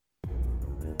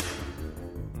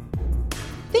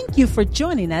Thank you for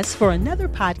joining us for another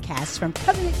podcast from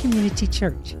Covenant Community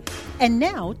Church. And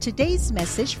now, today's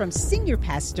message from Senior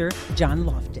Pastor John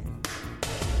Lofton.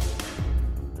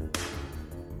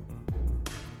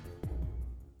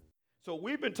 So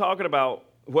we've been talking about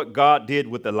what God did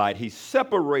with the light. He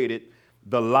separated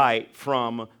the light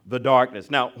from the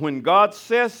darkness. Now, when God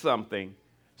says something,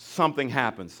 something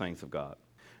happens, saints of God.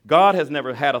 God has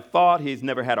never had a thought. He's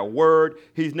never had a word.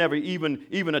 He's never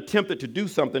even attempted to do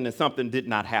something and something did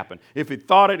not happen. If he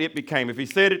thought it, it became. If he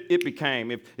said it, it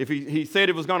became. If he said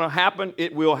it was going to happen,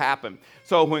 it will happen.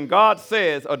 So when God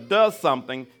says or does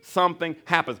something, something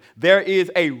happens. There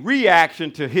is a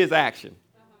reaction to his action.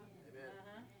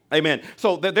 Amen.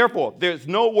 So therefore, there's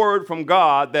no word from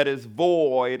God that is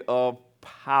void of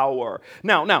power.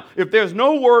 Now, if there's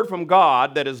no word from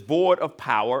God that is void of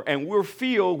power, and we're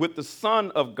filled with the Son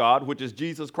of God, which is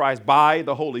Jesus Christ, by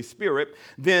the Holy Spirit,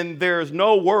 then there's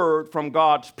no word from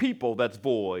God's people that's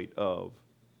void of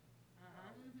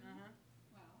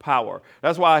power.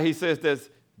 That's why he says there's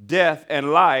death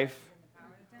and life,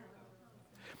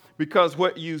 because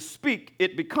what you speak,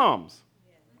 it becomes.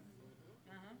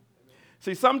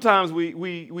 See, sometimes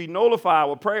we nullify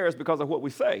our prayers because of what we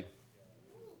say.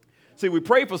 See, we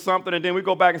pray for something and then we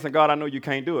go back and say, God, I know you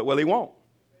can't do it. Well, he won't.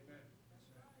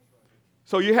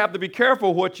 So you have to be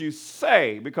careful what you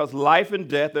say, because life and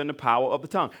death are in the power of the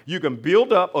tongue. You can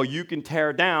build up or you can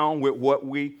tear down with what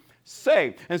we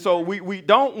say. And so we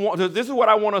don't want, this is what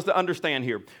I want us to understand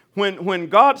here. When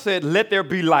God said, let there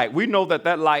be light, we know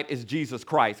that light is Jesus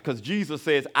Christ, because Jesus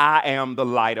says, I am the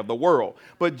light of the world.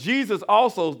 But Jesus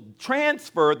also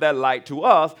transferred that light to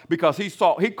us because he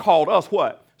called us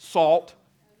what? Salt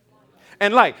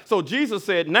and light. So Jesus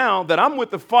said, now that I'm with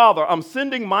the Father, I'm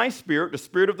sending my Spirit, the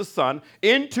Spirit of the Son,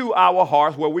 into our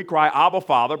hearts where we cry, Abba,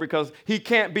 Father, because he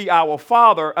can't be our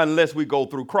Father unless we go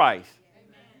through Christ.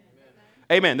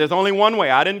 Amen. There's only one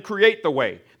way. I didn't create the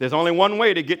way. There's only one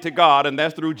way to get to God, and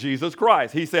that's through Jesus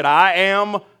Christ. He said, I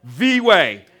am the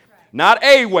way. Not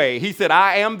a way. He said,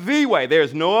 I am the way.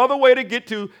 There's no other way to get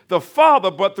to the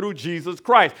Father but through Jesus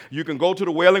Christ. You can go to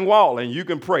the Wailing Wall and you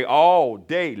can pray all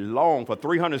day long for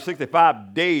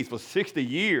 365 days for 60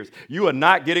 years. You are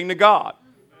not getting to God.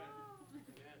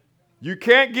 You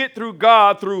can't get through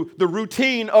God through the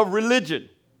routine of religion.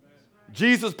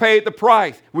 Jesus paid the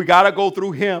price. We got to go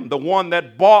through him, the one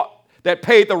that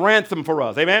paid the ransom for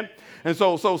us. Amen? And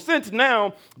so since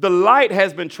now the light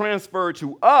has been transferred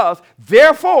to us,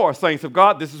 therefore, saints of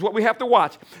God, this is what we have to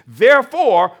watch.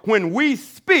 Therefore, when we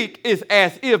speak, it's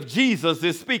as if Jesus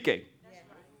is speaking.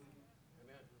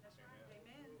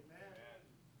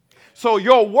 So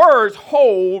your words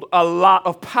hold a lot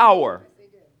of power.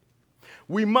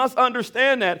 We must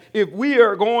understand that if we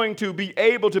are going to be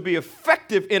able to be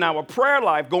effective in our prayer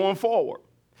life going forward.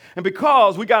 And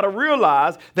because we got to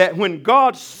realize that when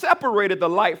God separated the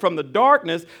light from the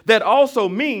darkness, that also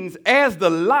means as the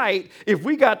light, if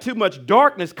we got too much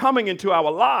darkness coming into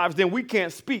our lives, then we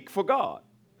can't speak for God.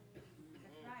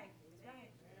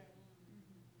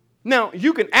 Now,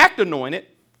 you can act anointed,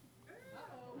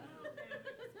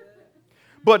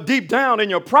 but deep down in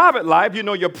your private life,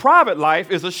 your private life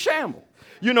is a shamble.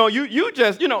 You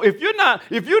just,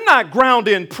 if you're not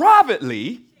grounded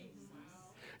privately,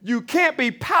 you can't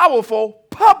be powerful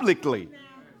publicly.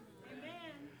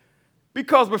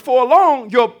 Because before long,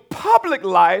 your public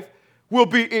life will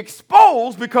be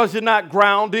exposed because you're not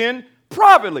grounded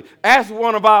privately. Ask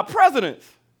one of our presidents.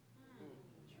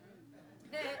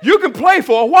 You can play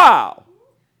for a while,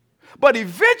 but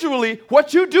eventually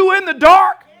what you do in the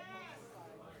dark,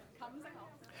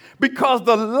 because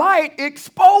the light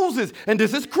exposes. And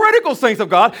this is critical, saints of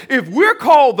God. If we're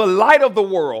called the light of the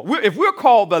world, if we're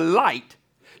called the light,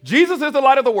 Jesus is the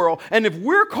light of the world, and if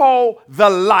we're called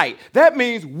the light, that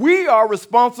means we are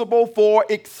responsible for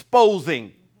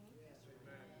exposing.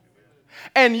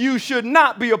 And you should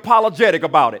not be apologetic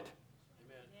about it.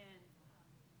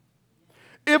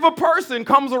 If a person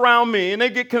comes around me and they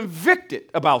get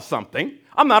convicted about something,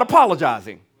 I'm not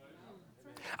apologizing.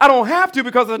 I don't have to,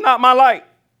 because it's not my light.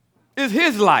 It's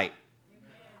his light.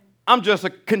 I'm just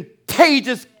a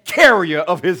contagious carrier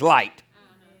of his light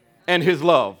and his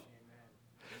love.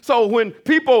 So when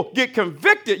people get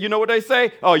convicted, you know what they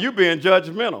say? Oh, you're being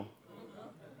judgmental.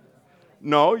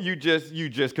 No, you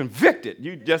just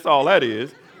convicted. That's all that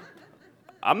is.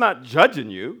 I'm not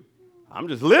judging you. I'm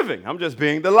just living. I'm just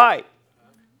being the light.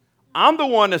 I'm the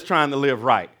one that's trying to live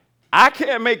right. I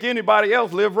can't make anybody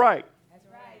else live right. That's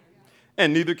right.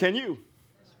 And neither can you.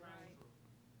 That's right.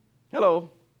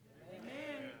 Hello.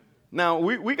 Amen. Now,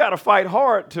 we got to fight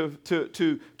hard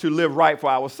to live right for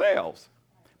ourselves.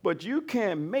 But you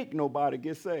can't make nobody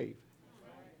get saved.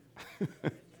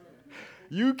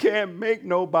 You can't make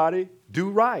nobody do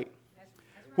right.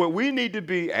 What we need to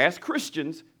be as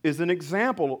Christians is an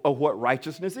example of what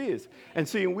righteousness is. And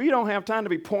see, we don't have time to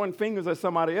be pointing fingers at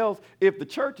somebody else if the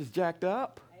church is jacked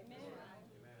up.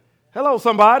 Hello,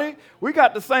 somebody. We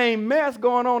got the same mess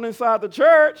going on inside the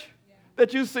church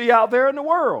that you see out there in the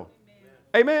world.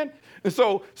 Amen. And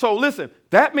so listen,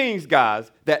 that means, guys,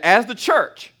 that as the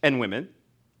church and women,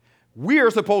 we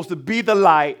are supposed to be the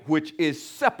light which is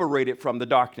separated from the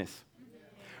darkness.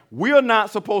 We are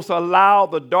not supposed to allow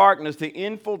the darkness to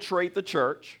infiltrate the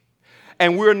church,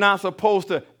 and we're not supposed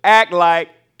to act like,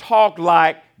 talk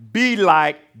like, be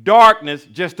like darkness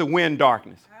just to win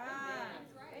darkness.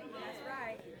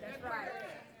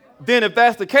 Then if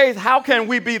that's the case, how can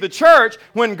we be the church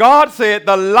when God said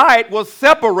the light was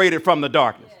separated from the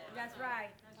darkness? That's right.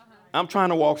 I'm trying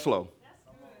to walk slow.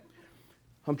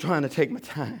 I'm trying to take my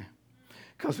time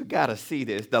because we got to see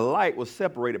this. The light was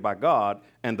separated by God,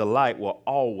 and the light will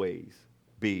always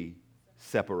be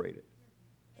separated.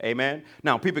 Amen?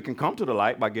 Now, people can come to the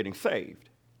light by getting saved.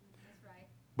 That's right.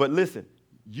 But listen,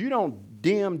 you don't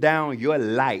dim down your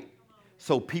light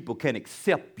so people can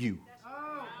accept you.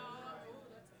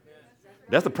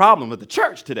 That's the problem with the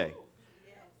church today.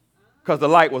 Because the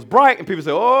light was bright and people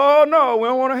say, oh, no, we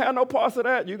don't want to have no parts of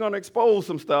that. You're going to expose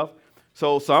some stuff.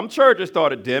 So some churches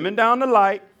started dimming down the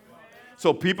light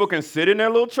so people can sit in their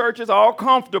little churches all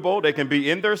comfortable. They can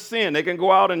be in their sin. They can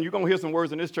go out, and you're going to hear some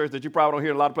words in this church that you probably don't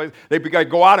hear in a lot of places. They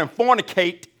go out and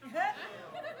fornicate.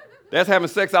 That's having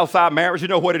sex outside marriage. You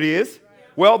know what it is.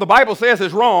 Well, the Bible says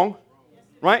it's wrong.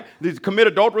 Right? These commit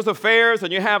adulterous affairs,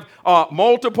 and you have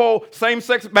multiple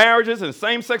same-sex marriages and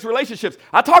same-sex relationships.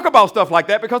 I talk about stuff like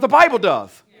that because the Bible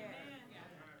does.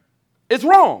 It's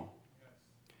wrong.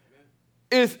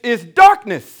 It's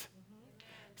darkness.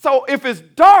 So if it's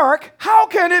dark, how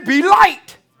can it be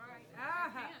light?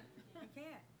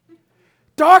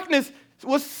 Darkness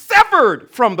was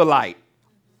severed from the light.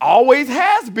 Always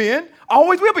has been,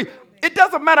 always will be. It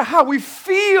doesn't matter how we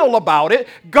feel about it.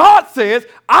 God says,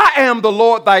 I am the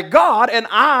Lord thy God, and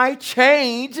I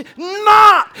change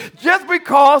not. Just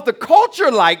because the culture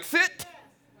likes it,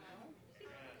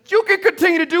 you can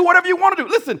continue to do whatever you want to do.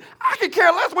 Listen, I can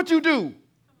care less what you do.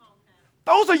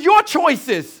 Those are your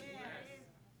choices.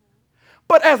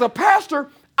 But as a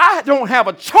pastor, I don't have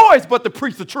a choice but to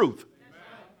preach the truth.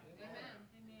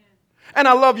 And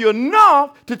I love you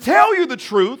enough to tell you the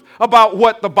truth about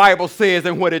what the Bible says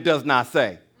and what it does not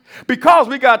say. Because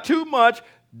we got too much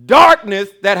darkness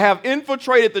that have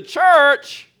infiltrated the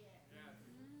church.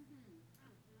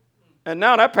 And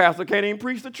now that pastor can't even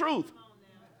preach the truth.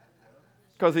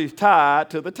 Because he's tied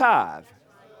to the tithe.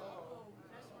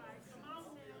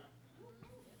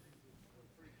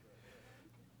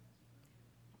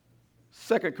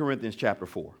 Second Corinthians chapter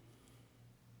 4.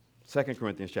 2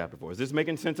 Corinthians chapter 4. Is this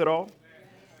making sense at all?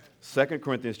 2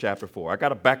 Corinthians chapter 4. I got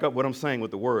to back up what I'm saying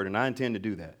with the word, and I intend to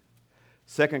do that.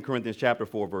 2 Corinthians chapter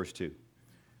 4, verse 2.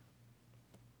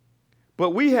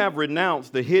 But we have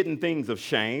renounced the hidden things of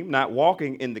shame, not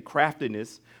walking in the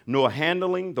craftiness, nor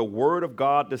handling the word of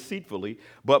God deceitfully,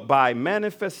 but by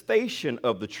manifestation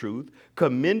of the truth,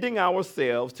 commending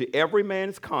ourselves to every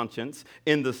man's conscience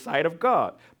in the sight of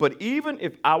God. But even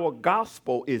if our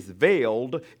gospel is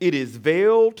veiled, it is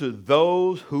veiled to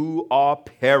those who are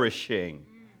perishing,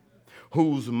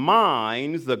 whose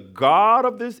minds the God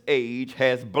of this age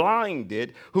has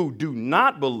blinded, who do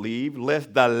not believe,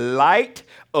 lest the light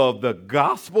of the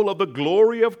gospel of the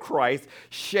glory of Christ,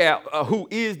 who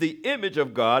is the image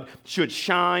of God, should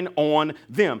shine on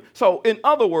them. So, in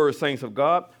other words, saints of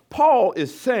God, Paul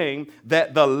is saying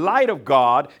that the light of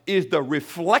God is the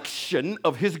reflection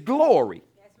of his glory.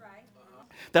 That's right.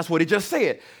 That's what he just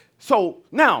said. So,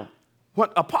 now,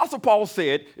 what Apostle Paul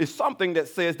said is something that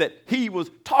says that he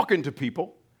was talking to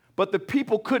people, but the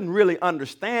people couldn't really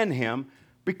understand him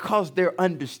because their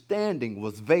understanding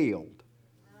was veiled.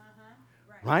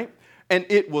 Right? And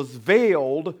it was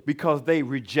veiled because they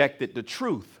rejected the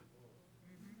truth.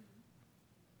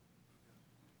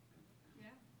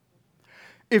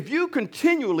 If you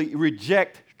continually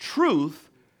reject truth,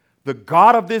 the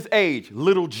God of this age,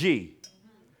 little g,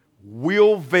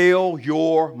 will veil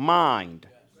your mind.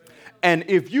 And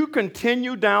if you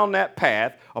continue down that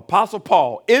path, Apostle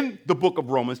Paul, in the book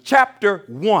of Romans, chapter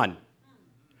 1,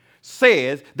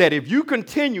 says that if you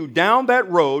continue down that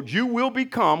road, you will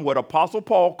become what Apostle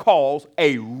Paul calls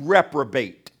a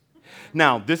reprobate.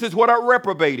 Now, this is what a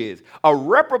reprobate is. A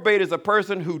reprobate is a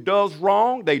person who does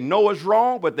wrong. They know it's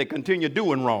wrong, but they continue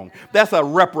doing wrong. That's a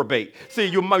reprobate. See,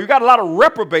 you got a lot of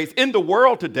reprobates in the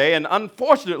world today, and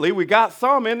unfortunately, we got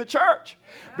some in the church.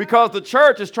 Because the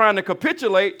church is trying to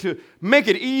capitulate to make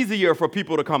it easier for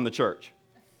people to come to church.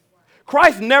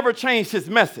 Christ never changed his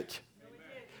message.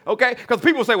 Okay? Because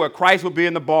people say, well, Christ would be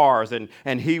in the bars and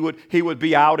he would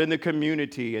be out in the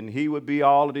community and he would be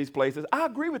all of these places. I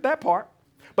agree with that part,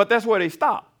 but that's where they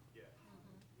stop.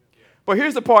 But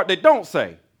here's the part they don't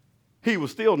say. He will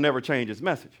still never change his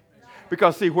message.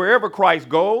 Because, see, wherever Christ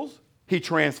goes, he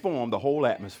transformed the whole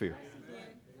atmosphere.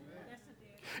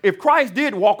 If Christ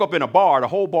did walk up in a bar, the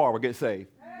whole bar would get saved.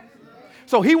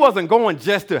 So he wasn't going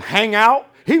just to hang out.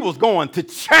 He was going to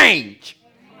change.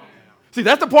 See,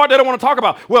 that's the part they don't want to talk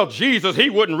about. Well, Jesus, he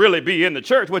wouldn't really be in the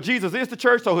church. Well, Jesus is the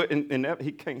church, so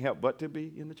he can't help but to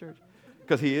be in the church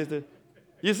because he is the.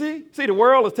 You see? See, the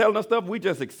world is telling us stuff we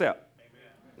just accept.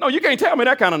 No, you can't tell me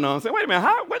that kind of nonsense. Wait a minute.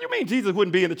 What do you mean Jesus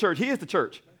wouldn't be in the church? He is the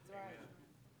church.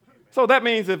 So that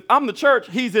means if I'm the church,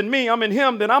 he's in me, I'm in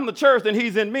him, then I'm the church, then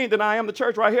he's in me, then I am the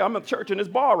church right here. I'm the church in this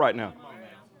bar right now.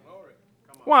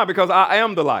 Why? Because I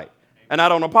am the light, and I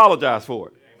don't apologize for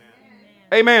it.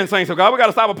 Amen, saints of God. We got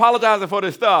to stop apologizing for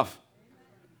this stuff.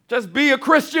 Just be a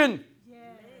Christian.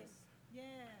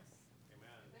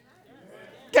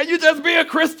 Can you just be a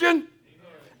Christian?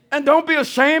 And don't be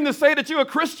ashamed to say that you're a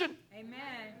Christian. Amen.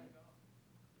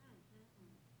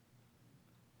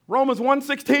 Romans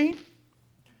 1:16.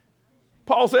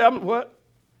 Paul said, I'm what?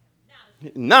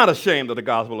 Not ashamed of the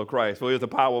gospel of Christ, for it is the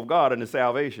power of God and the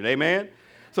salvation. Amen?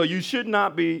 So you should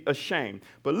not be ashamed.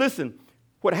 But listen,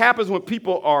 what happens when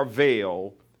people are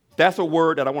veiled, that's a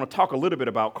word that I want to talk a little bit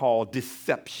about called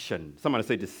deception. Somebody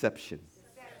say deception.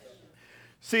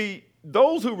 See,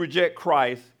 those who reject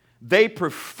Christ, they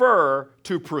prefer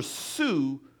to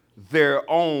pursue their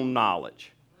own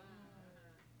knowledge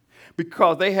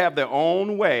because they have their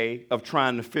own way of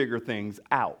trying to figure things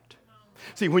out.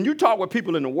 See, when you talk with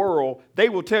people in the world, they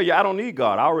will tell you, I don't need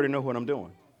God. I already know what I'm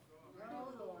doing.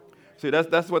 See,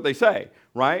 that's what they say,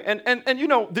 right? And you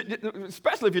know,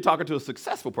 especially if you're talking to a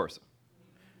successful person.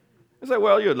 They say,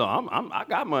 well, you know, I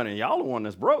got money. Y'all the one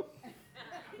that's broke.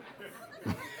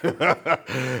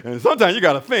 And sometimes you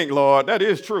got to think, Lord, that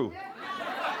is true.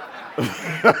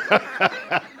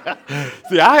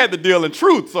 See, I had to deal in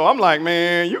truth, so I'm like,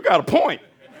 man, you got a point.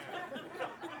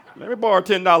 Let me borrow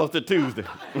 $10 to Tuesday.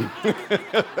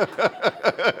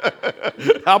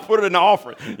 I'll put it in the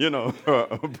offering, you know.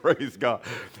 Praise God.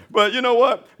 But you know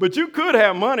what? But you could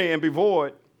have money and be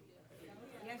void.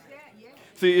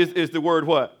 See, it's the word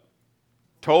what?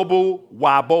 Tobu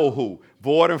wabohu.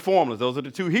 Void and formless. Those are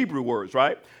the two Hebrew words,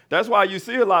 right? That's why you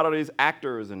see a lot of these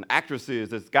actors and actresses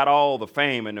that's got all the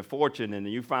fame and the fortune, and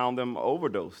you found them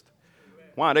overdosed.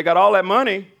 Why? They got all that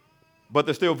money, but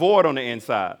they're still void on the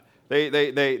inside.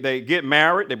 They get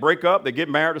married, they break up, they get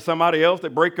married to somebody else, they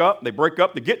break up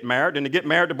to get married, then they get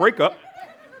married to break up,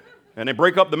 and they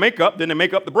break up to make up, then they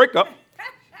make up to break up,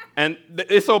 and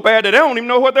it's so bad that they don't even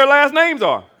know what their last names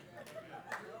are.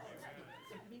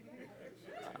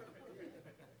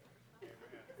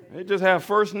 They just have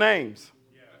first names.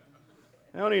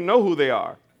 They don't even know who they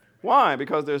are. Why?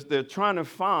 Because they're trying to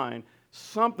find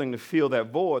something to fill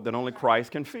that void that only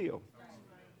Christ can fill.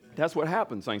 That's what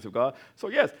happens, saints of God. So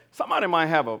yes, somebody might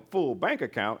have a full bank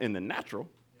account in the natural,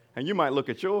 and you might look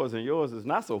at yours, and yours is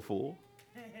not so full.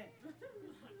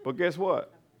 But guess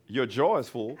what? Your joy is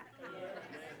full.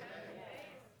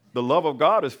 The love of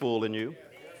God is full in you.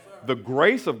 The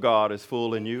grace of God is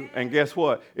full in you. And guess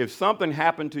what? If something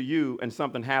happened to you and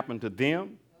something happened to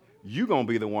them, you're going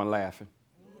to be the one laughing.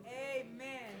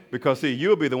 Amen. Because, see,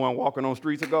 you'll be the one walking on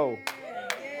streets of gold.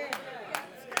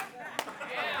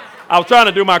 I was trying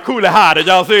to do my coolie high. Did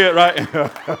y'all see it, right?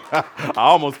 I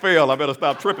almost failed. I better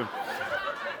stop tripping.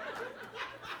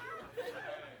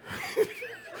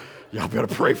 Y'all better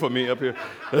pray for me up here.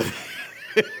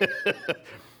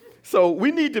 So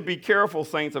we need to be careful,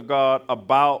 saints of God,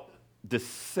 about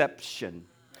deception.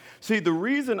 See, the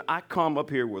reason I come up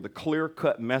here with a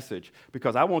clear-cut message,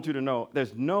 because I want you to know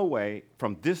there's no way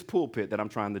from this pulpit that I'm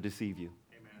trying to deceive you.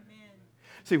 Amen.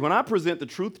 See, when I present the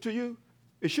truth to you,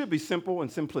 it should be simple and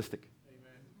simplistic.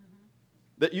 Amen.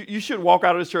 That you should walk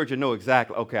out of this church and know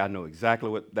exactly, okay, I know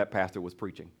exactly what that pastor was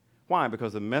preaching. Why?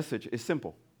 Because the message is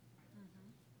simple.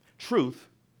 Truth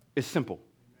is simple.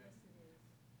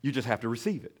 You just have to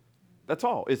receive it. That's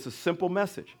all. It's a simple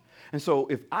message. And so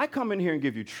if I come in here and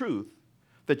give you truth,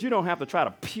 that you don't have to try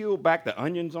to peel back the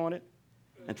onions on it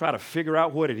and try to figure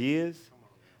out what it is,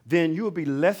 then you will be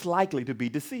less likely to be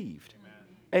deceived.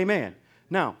 Amen.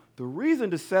 Now, the reason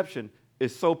deception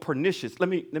is so pernicious,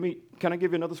 can I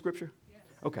give you another scripture? Yes.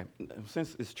 Okay,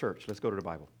 since it's church, let's go to the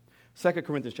Bible. 2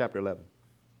 Corinthians chapter 11.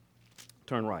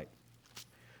 Turn right.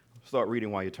 Start reading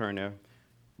while you turn there.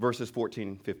 Verses 14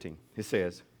 and 15. It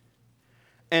says,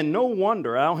 And no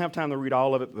wonder, I don't have time to read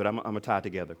all of it, but I'm going to tie it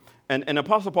together. And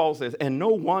Apostle Paul says, and no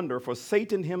wonder, for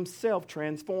Satan himself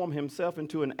transformed himself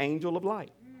into an angel of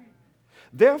light.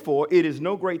 Therefore, it is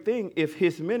no great thing if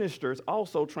his ministers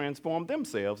also transform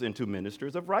themselves into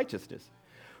ministers of righteousness,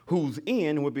 whose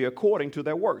end would be according to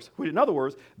their works. In other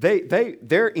words, their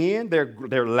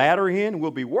latter end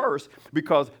will be worse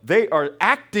because they are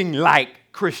acting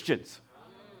like Christians.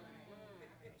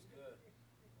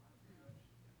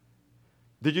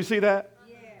 Did you see that?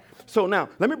 Yeah. So now,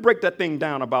 let me break that thing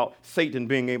down about Satan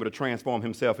being able to transform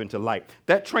himself into light.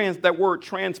 That word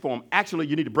transform, actually,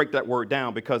 you need to break that word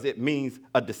down because it means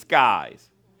a disguise.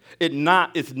 It's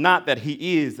not that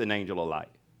he is an angel of light.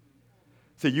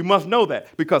 So you must know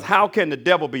that, because how can the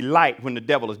devil be light when the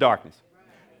devil is darkness?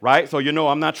 Right? So you know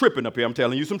I'm not tripping up here. I'm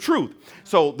telling you some truth.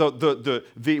 So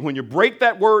when you break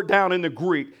that word down in the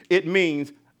Greek, it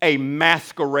means a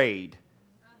masquerade.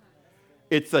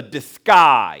 It's a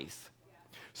disguise.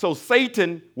 So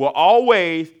Satan will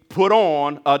always put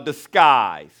on a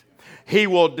disguise. He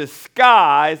will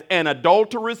disguise an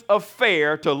adulterous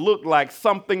affair to look like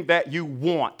something that you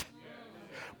want.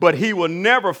 But he will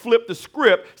never flip the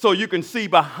script so you can see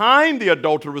behind the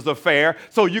adulterous affair,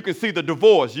 so you can see the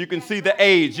divorce, you can see the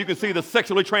AIDS, you can see the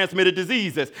sexually transmitted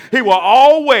diseases. He will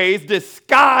always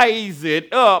disguise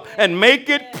it up and make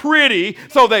it pretty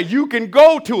so that you can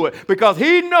go to it, because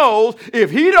he knows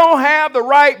if he don't have the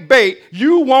right bait,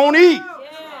 you won't eat.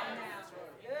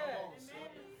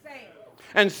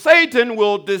 And Satan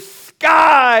will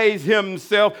disguise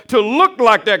himself to look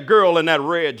like that girl in that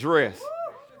red dress.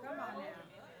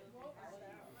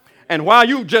 And while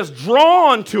you just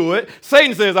drawn to it,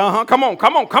 Satan says, come on.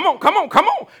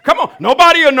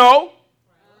 Nobody will know.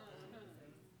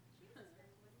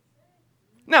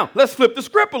 Now, let's flip the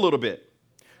script a little bit.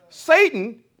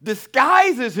 Satan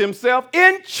disguises himself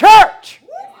in church.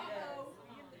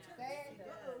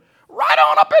 Right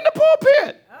on up in the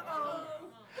pulpit.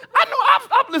 I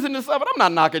know I've listened to stuff, and I'm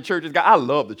not knocking churches. I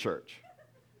love the church.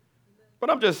 But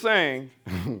I'm just saying,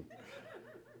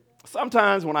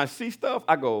 sometimes when I see stuff,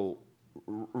 I go,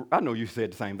 I know you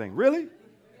said the same thing. Really?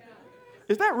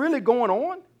 Is that really going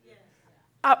on?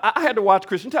 I had to watch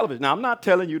Christian television. Now, I'm not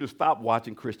telling you to stop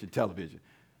watching Christian television.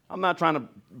 I'm not trying to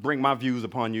bring my views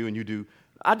upon you and you do.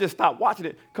 I just stopped watching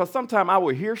it because sometimes I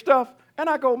would hear stuff and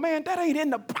I go, man, that ain't in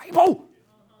the Bible.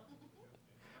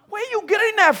 Where you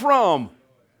getting that from?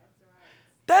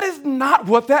 That is not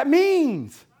what that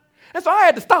means. And so I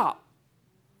had to stop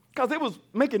because it was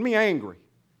making me angry.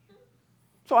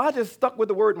 So I just stuck with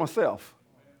the word myself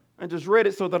and just read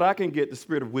it so that I can get the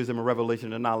spirit of wisdom and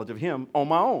revelation and knowledge of him on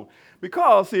my own.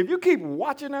 Because, see, if you keep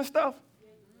watching that stuff,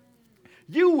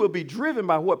 you will be driven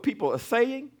by what people are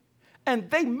saying, and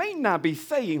they may not be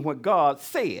saying what God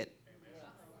said.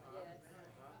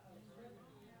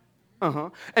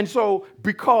 And so,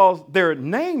 because their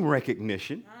name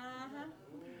recognition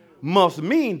must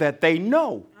mean that they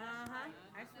know.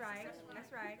 That's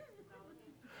right.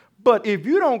 But if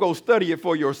you don't go study it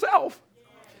for yourself,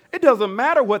 it doesn't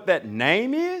matter what that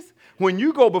name is. When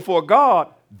you go before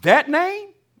God, that name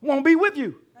won't be with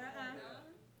you.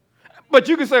 But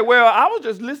you can say, well, I was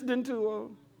just listening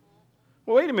to,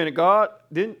 well, wait a minute, God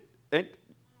didn't.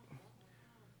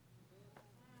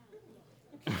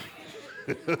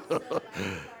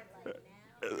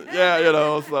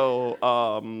 Yeah,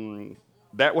 so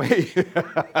that way.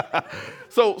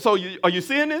 So are you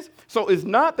seeing this? So it's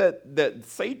not that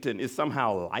Satan is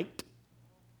somehow light.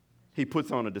 He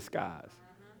puts on a disguise.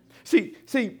 See,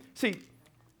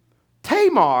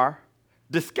 Tamar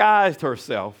disguised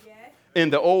herself in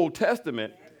the Old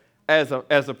Testament as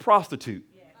a prostitute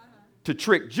to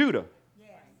trick Judah.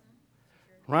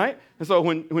 Right? And so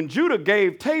when Judah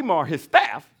gave Tamar his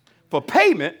staff for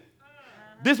payment,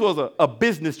 this was a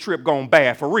business trip gone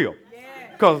bad for real.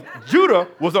 Because Judah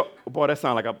was boy, that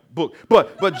sounds like a book.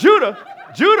 But Judah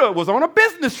was on a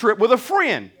business trip with a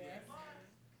friend.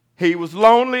 He was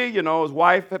lonely, his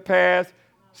wife had passed.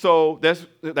 So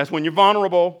that's when you're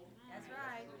vulnerable. That's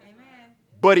right. Amen.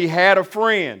 But he had a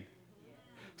friend.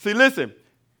 See, listen,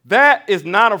 that is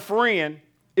not a friend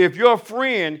if your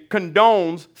friend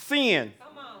condones sin.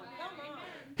 Come on.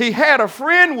 He had a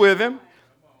friend with him,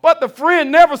 but the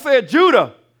friend never said,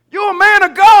 Judah, you're a man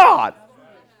of God.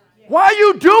 Why are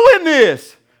you doing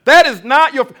this? That is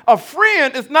not a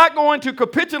friend is not going to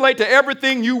capitulate to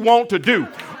everything you want to do.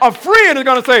 A friend is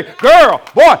going to say, girl,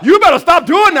 boy, you better stop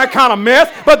doing that kind of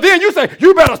mess. But then you say,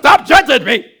 you better stop judging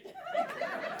me.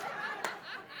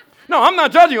 No, I'm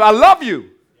not judging you. I love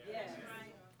you.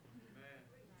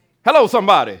 Hello,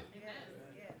 somebody.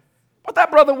 But that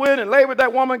brother went and laid with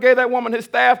that woman, gave that woman his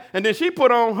staff, and then she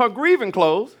put on her grieving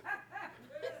clothes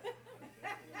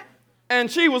and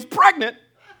she was pregnant.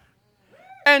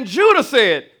 And Judah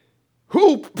said,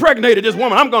 who impregnated this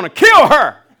woman? I'm going to kill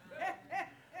her.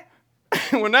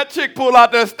 When that chick pulled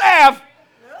out that staff,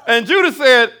 and Judah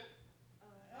said,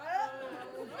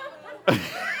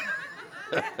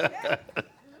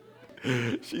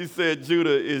 she said,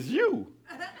 Judah is you.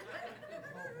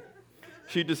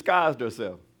 She disguised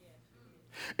herself.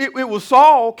 It was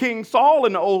Saul, King Saul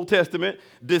in the Old Testament,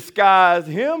 disguised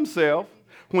himself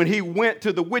when he went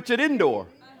to the witch at Endor.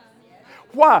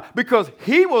 Why? Because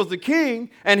he was the king,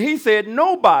 and he said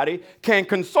nobody can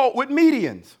consult with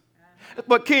mediums.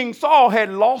 But King Saul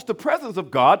had lost the presence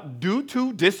of God due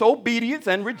to disobedience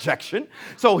and rejection.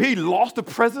 So he lost the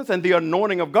presence and the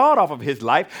anointing of God off of his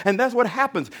life. And that's what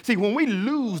happens. See, when we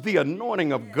lose the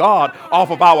anointing of God off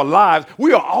of our lives,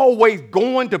 we are always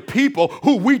going to people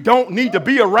who we don't need to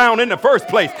be around in the first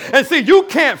place. And see, you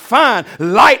can't find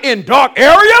light in dark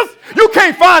areas. You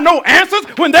can't find no answers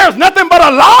when there's nothing but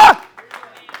a lie.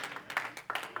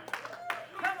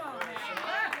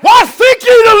 Why seek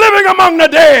ye the living among the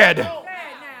dead?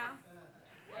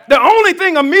 The only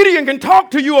thing a medium can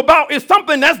talk to you about is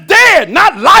something that's dead,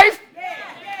 not life.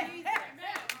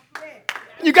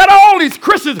 You got all these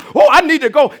Christians, oh, I need to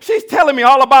go. She's telling me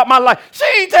all about my life. She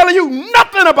ain't telling you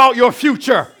nothing about your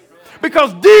future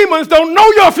because demons don't know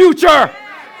your future.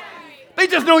 They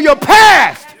just know your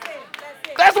past.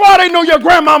 That's why they know your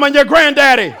grandmama and your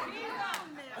granddaddy.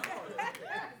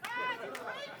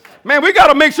 Man, we got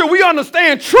to make sure we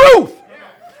understand truth.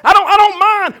 I don't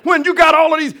mind when you got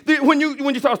all of these, when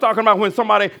you start talking about when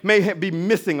somebody may be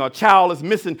missing or a child is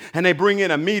missing and they bring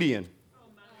in a medium.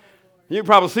 You've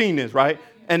probably seen this, right?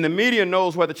 And the medium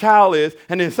knows where the child is,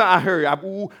 and then I heard, I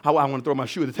want to throw my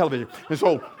shoe at the television. And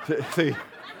so, see,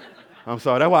 I'm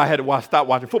sorry, that's why I had to stop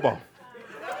watching football.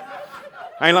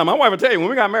 I ain't lying. My wife will tell you, when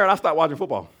we got married, I stopped watching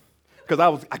football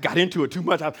because I got into it too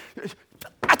much. That's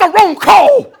the wrong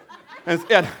call.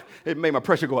 And it made my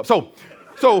pressure go up.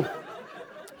 So.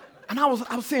 And I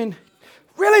was saying,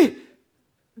 really?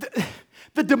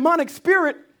 The demonic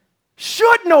spirit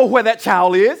should know where that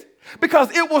child is because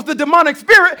it was the demonic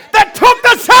spirit that took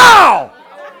the child.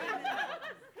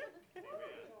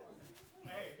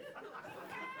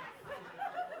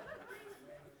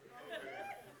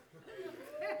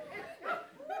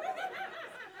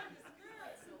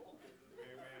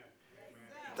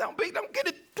 Don't get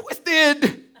it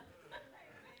twisted.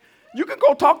 You can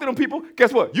go talk to them people.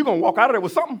 Guess what? You're going to walk out of there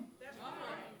with something.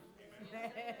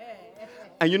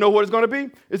 And you know what it's going to be?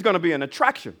 It's going to be an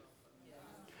attraction.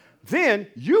 Then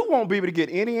you won't be able to get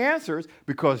any answers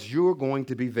because you're going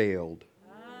to be veiled.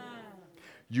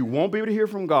 You won't be able to hear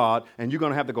from God, and you're going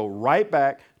to have to go right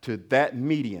back to that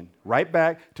medium, right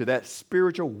back to that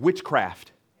spiritual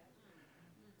witchcraft.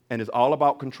 And it's all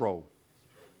about control.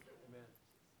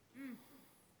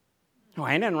 Oh,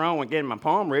 ain't nothing wrong with getting my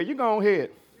palm read. You go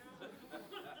ahead.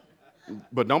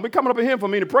 But don't be coming up in here for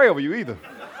me to pray over you either.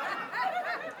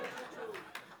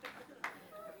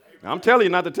 I'm telling you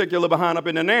not to take your little behind up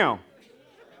in there now.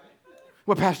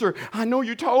 Well, Pastor, I know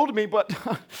you told me, but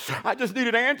I just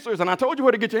needed answers, and I told you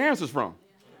where to get your answers from.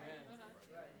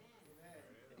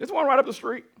 This one right up the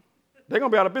street. They're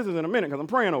going to be out of business in a minute because I'm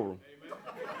praying over them.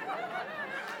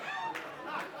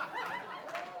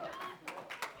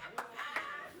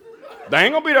 They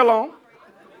ain't going to be there long.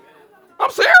 I'm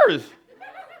serious.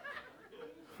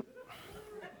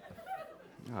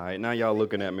 All right, now y'all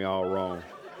looking at me all wrong.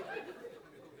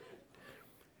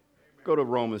 Go to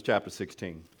Romans chapter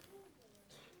 16.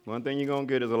 One thing you're going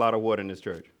to get is a lot of what in this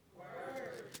church?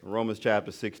 Romans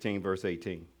chapter 16, verse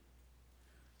 18.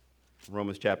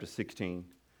 Romans chapter 16,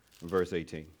 verse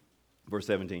 18. Verse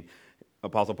 17.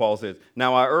 Apostle Paul says,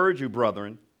 now I urge you,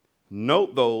 brethren,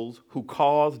 note those who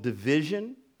cause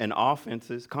division and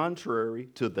offenses contrary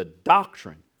to the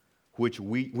doctrine which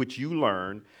you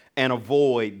learn, and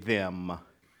avoid them.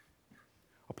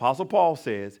 Apostle Paul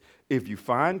says, if you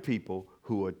find people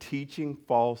who are teaching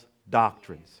false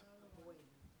doctrines,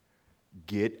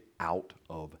 get out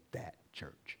of that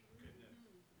church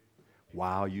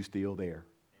while you're still there.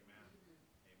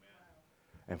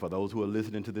 And for those who are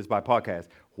listening to this by podcast,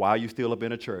 while you're still up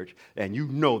in a church and you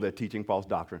know they're teaching false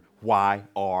doctrine, why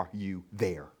are you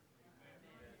there?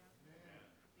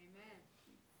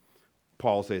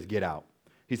 Paul says, get out.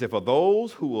 He said, for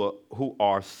those who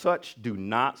are such do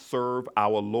not serve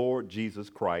our Lord Jesus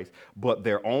Christ, but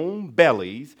their own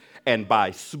bellies, and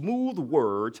by smooth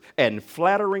words and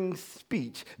flattering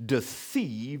speech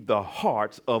deceive the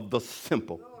hearts of the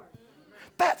simple.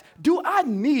 Do I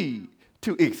need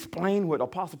to explain what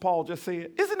Apostle Paul just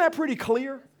said? Isn't that pretty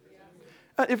clear?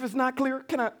 If it's not clear,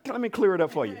 let me clear it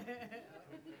up for you.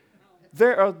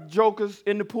 There are jokers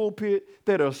in the pulpit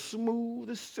that are smooth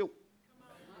as silk.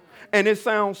 And it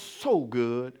sounds so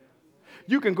good.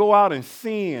 You can go out and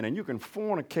sin and you can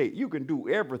fornicate. You can do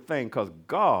everything because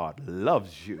God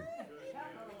loves you.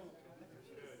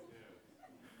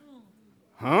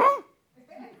 Huh?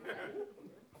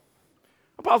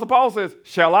 Apostle Paul says,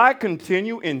 shall I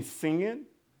continue in sin?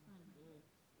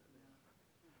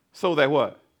 So that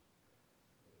what?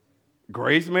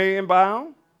 Grace may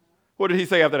abound? What did he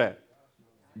say after that?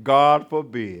 God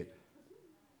forbid.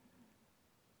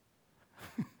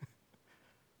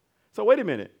 So wait a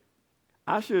minute.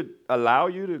 I should allow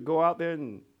you to go out there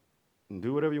and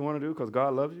do whatever you want to do because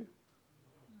God loves you?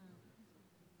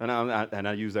 And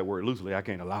I use that word loosely. I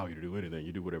can't allow you to do anything.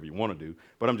 You do whatever you want to do.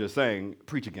 But I'm just saying,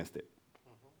 preach against it.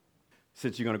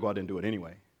 Since you're going to go out there and do it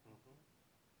anyway.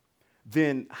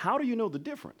 Then how do you know the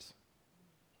difference?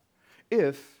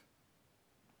 If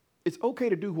it's okay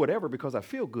to do whatever because I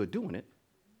feel good doing it,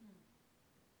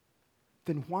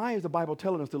 then why is the Bible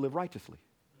telling us to live righteously?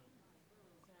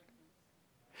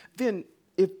 Then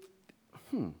if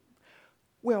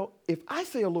I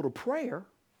say a little prayer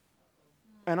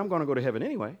and I'm going to go to heaven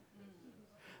anyway,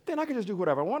 then I can just do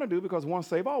whatever I want to do because once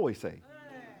saved, always saved.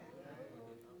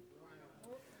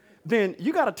 Then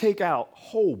you got to take out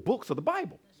whole books of the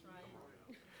Bible.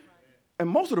 And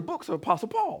most of the books are Apostle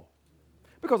Paul.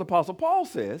 Because Apostle Paul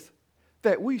says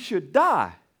that we should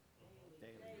die.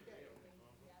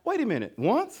 Wait a minute,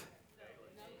 once?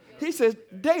 He says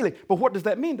daily. But what does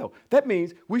that mean, though? That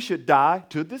means we should die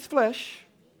to this flesh.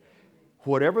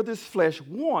 Whatever this flesh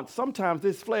wants, sometimes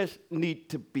this flesh needs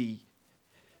to be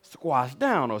squashed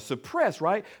down or suppressed,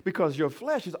 right? Because your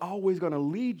flesh is always going to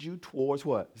lead you towards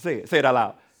what? Say it. Say it out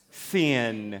loud.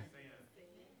 Sin.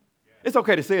 It's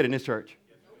okay to say it in this church.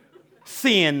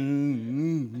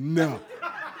 Sin. No.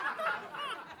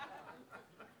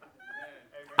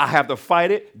 I have to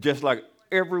fight it just like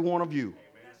every one of you.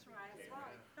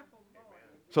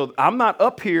 So I'm not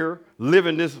up here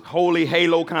living this holy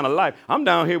halo kind of life. I'm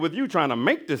down here with you trying to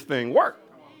make this thing work.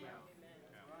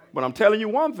 But I'm telling you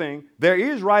one thing, there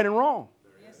is right and wrong.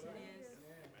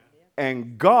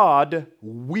 And God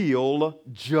will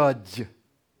judge.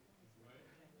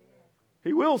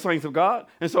 He will, saints of God.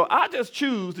 And so I just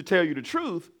choose to tell you the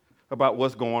truth about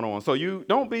what's going on. So you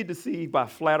don't be deceived by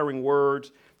flattering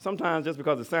words. Sometimes just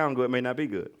because it sounds good, it may not be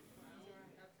good.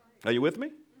 Are you with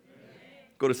me?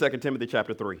 Go to 2 Timothy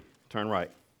chapter 3. Turn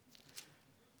right.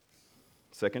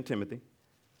 2 Timothy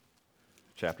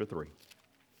chapter 3.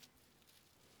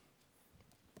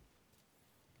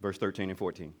 Verse 13 and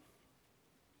 14.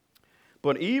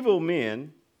 But evil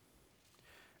men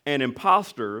and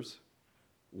impostors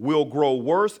will grow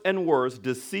worse and worse,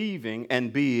 deceiving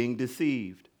and being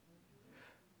deceived.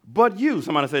 But you,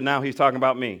 somebody said, now he's talking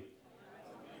about me.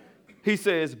 He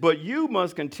says, but you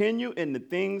must continue in the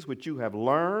things which you have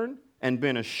learned and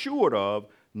been assured of,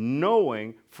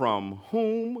 knowing from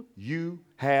whom you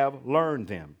have learned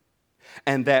them.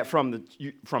 And that from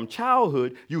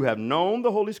childhood you have known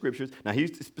the Holy Scriptures. Now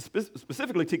he's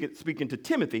specifically speaking to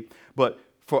Timothy, but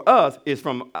for us it's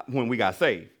from when we got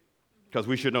saved. Because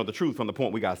we should know the truth from the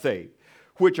point we got saved.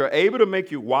 Which are able to make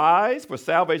you wise for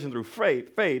salvation through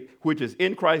faith, which is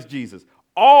in Christ Jesus.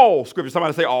 All Scripture,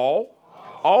 somebody say all.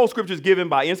 All Scripture is given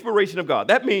by inspiration of God.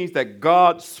 That means that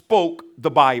God spoke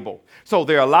the Bible. So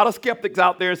there are a lot of skeptics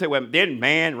out there and say, well, didn't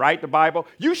man write the Bible?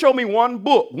 You show me one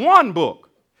book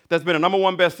that's been a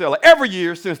 #1 bestseller every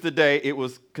year since the day it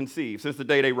was conceived, since the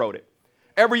day they wrote it.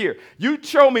 Every year. You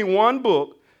show me one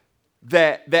book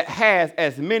that has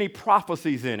as many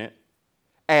prophecies in it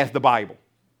as the Bible.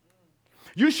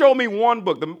 You show me one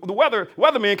book. The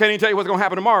weatherman can't even tell you what's going to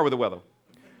happen tomorrow with the weather.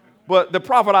 But the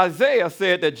prophet Isaiah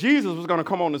said that Jesus was going to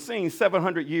come on the scene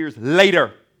 700 years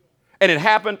later. And it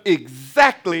happened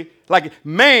exactly like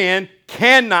man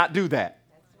cannot do that.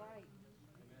 That's right.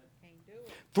 Can't do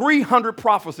it. 300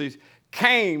 prophecies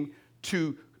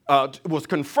was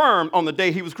confirmed on the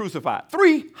day he was crucified.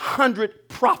 300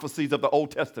 prophecies of the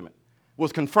Old Testament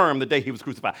was confirmed the day he was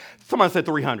crucified. Somebody said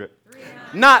 300.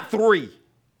 300. Not 3.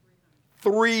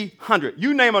 300.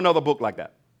 You name another book like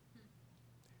that.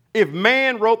 If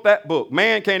man wrote that book,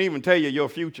 man can't even tell you your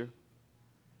future.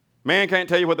 Man can't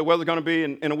tell you what the weather's going to be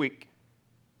in a week.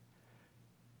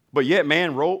 But yet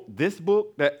man wrote this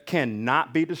book that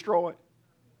cannot be destroyed.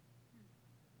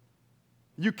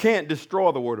 You can't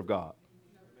destroy the Word of God.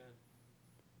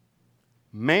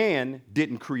 Man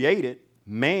didn't create it.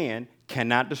 Man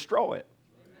cannot destroy it.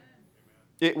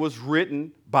 It was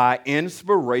written by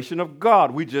inspiration of God.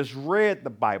 We just read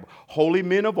the Bible. Holy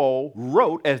men of old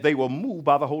wrote as they were moved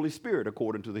by the Holy Spirit,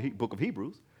 according to the book of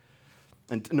Hebrews.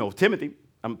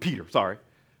 Peter, sorry.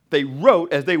 They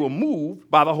wrote as they were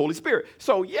moved by the Holy Spirit.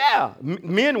 So yeah,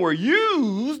 men were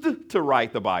used to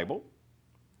write the Bible,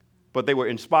 but they were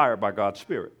inspired by God's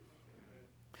Spirit.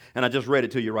 And I just read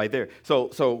it to you right there.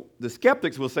 So the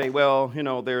skeptics will say, well, you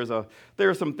know, there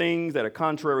are some things that are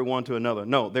contrary one to another.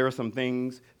 No, there are some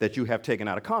things that you have taken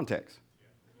out of context.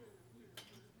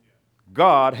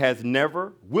 God has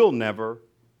never, will never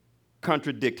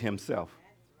contradict himself.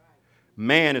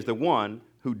 Man is the one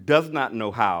who does not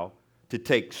know how to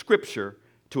take Scripture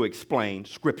to explain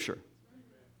Scripture.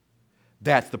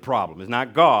 That's the problem. It's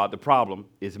not God. The problem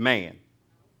is man.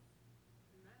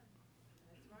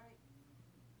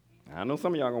 I know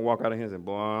some of y'all going to walk out of here and say,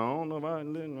 boy, I don't know about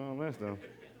all that stuff.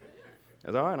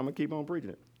 That's all right. I'm going to keep on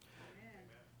preaching it.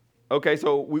 Okay,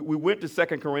 so we went to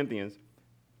 2 Corinthians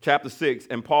chapter 6,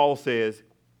 and Paul says,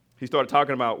 he started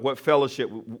talking about what fellowship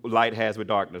light has with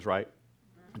darkness, right?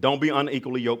 Don't be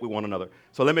unequally yoked with one another.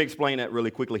 So let me explain that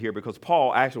really quickly here, because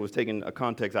Paul actually was taking a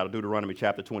context out of Deuteronomy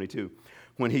chapter 22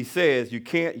 when he says you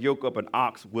can't yoke up an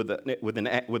ox with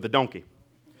a donkey.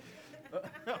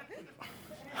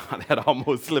 That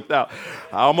almost slipped out.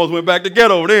 I almost went back to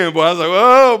ghetto then, boy. I was like,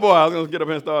 oh, boy, I was going to get up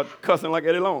and start cussing like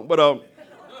Eddie Long. But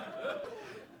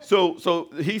so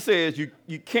he says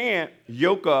you can't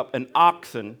yoke up an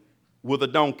oxen with a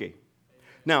donkey.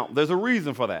 Now, there's a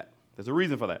reason for that.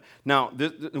 Now,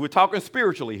 we're talking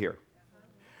spiritually here.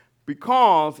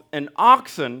 Because an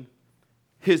oxen,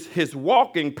 his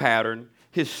walking pattern,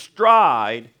 his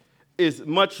stride is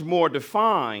much more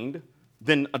defined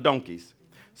than a donkey's.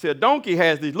 See, a donkey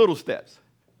has these little steps.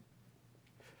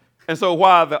 And so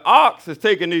while the ox is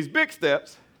taking these big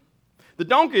steps, the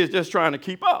donkey is just trying to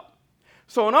keep up.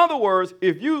 So in other words,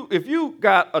 if you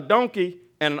got a donkey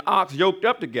and an ox yoked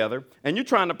up together and you're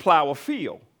trying to plow a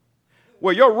field,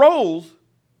 well, your rows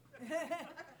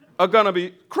are going to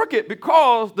be crooked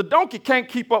because the donkey can't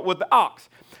keep up with the ox.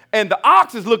 And the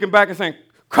ox is looking back and saying,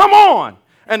 come on.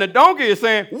 And the donkey is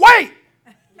saying, wait.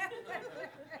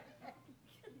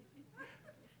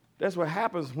 That's what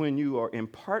happens when you are in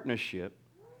partnership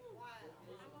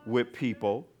with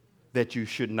people that you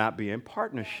should not be in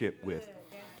partnership with.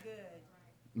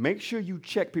 Make sure you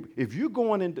check people. If you're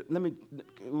going into,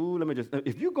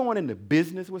 if you're going into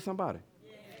business with somebody,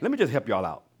 let me just help y'all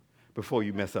out before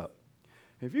you mess up.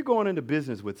 If you're going into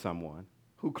business with someone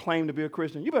who claim to be a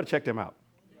Christian, you better check them out.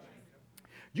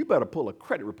 You better pull a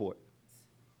credit report.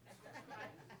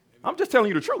 I'm just telling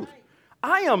you the truth.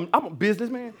 I'm a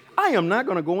businessman. I am not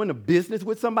going to go into business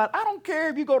with somebody. I don't care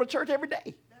if you go to church every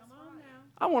day.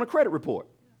 I want a credit report.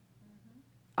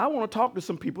 I want to talk to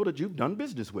some people that you've done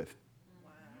business with.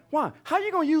 Why? How are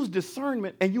you going to use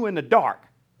discernment and you in the dark?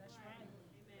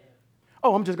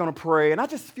 Oh, I'm just going to pray, and I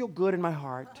just feel good in my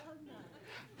heart.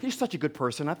 He's such a good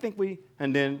person. I think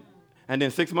and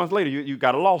then 6 months later, you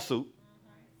got a lawsuit.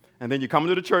 And then you come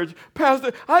to the church,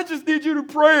 Pastor, I just need you to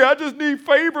pray. I just need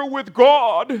favor with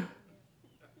God.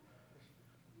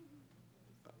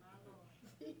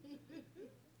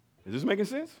 Is this making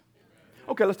sense?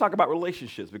 Okay, let's talk about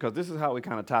relationships, because this is how we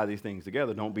kind of tie these things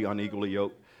together. Don't be unequally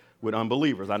yoked with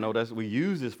unbelievers. I know we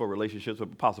use this for relationships,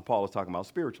 but Apostle Paul is talking about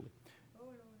spiritually.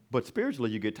 But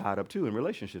spiritually, you get tied up too in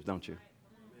relationships, don't you?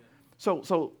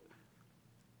 So,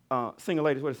 single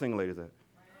ladies, where the single ladies at?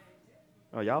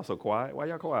 Oh, y'all so quiet. Why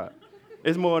y'all quiet?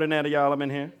 It's more than that of y'all up in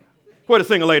here. Where the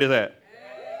single ladies at?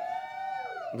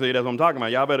 See, that's what I'm talking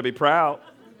about. Y'all better be proud.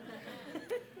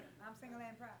 I'm single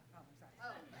and proud. Oh, I'm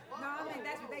sorry. No, I mean,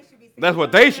 that's what they should be saying. That's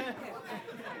what they should.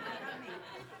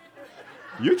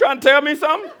 You trying to tell me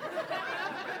something?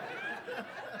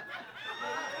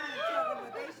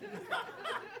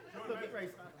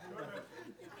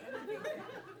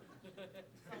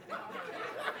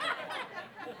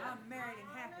 I'm married and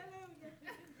happy.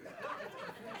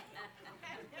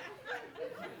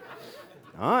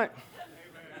 All right.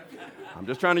 I'm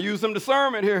just trying to use some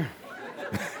discernment here.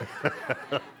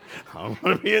 I don't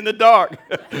want to be in the dark.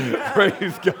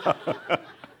 Praise God.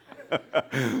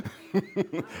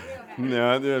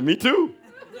 No, me too.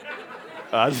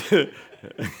 I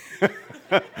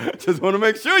just want to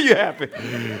make sure you're happy.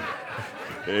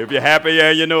 If you're happy,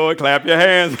 yeah, you know it, clap your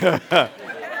hands.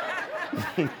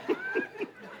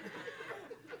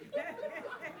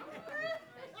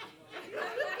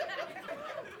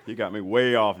 You got me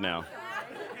way off now.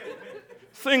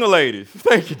 Single ladies.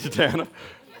 Thank you, Jatana.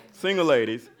 Single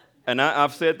ladies. And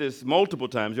I've said this multiple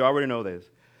times. You already know this.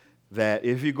 That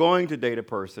if you're going to date a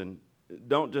person,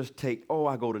 don't just take,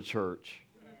 I go to church,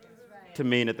 to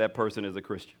mean that person is a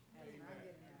Christian.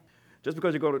 Just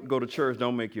because you go to church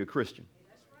don't make you a Christian.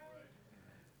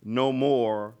 No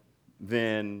more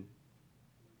than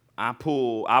I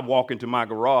walk into my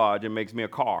garage and makes me a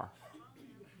car.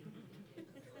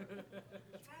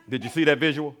 Did you see that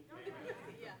visual?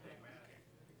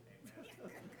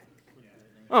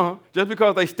 Just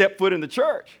because they step foot in the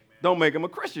church don't make them a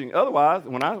Christian. Otherwise,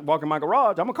 when I walk in my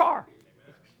garage, I'm a car.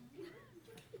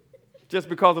 Just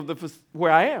because of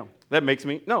where I am. That makes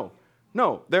me, no.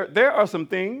 There are some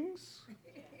things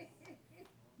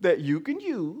that you can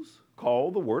use,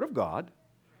 called the Word of God,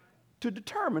 to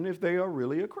determine if they are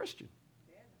really a Christian.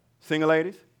 Single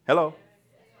ladies, hello.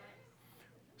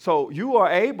 So you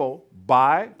are able,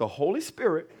 by the Holy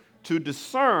Spirit, to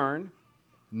discern,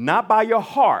 not by your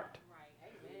heart,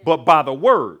 but by the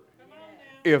Word,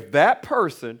 if that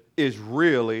person is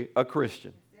really a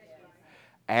Christian.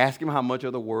 Ask him how much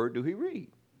of the Word do he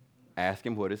read. Ask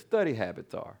him what his study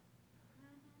habits are.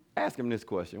 Ask him this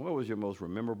question. What was your most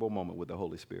memorable moment with the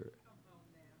Holy Spirit?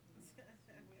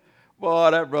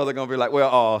 Boy, that brother going to be like,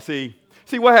 well, see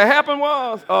what had happened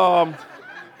was,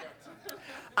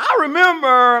 I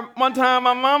remember one time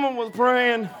my mama was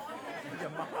praying,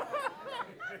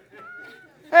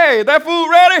 hey, that food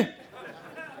ready?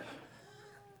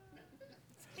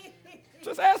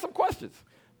 Just ask some questions.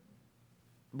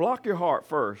 Block your heart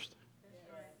first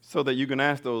so that you can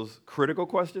ask those critical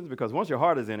questions, because once your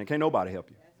heart is in it, can't nobody help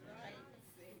you.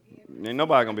 Ain't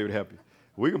nobody going to be able to help you.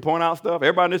 We can point out stuff.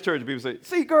 Everybody in this church, people say,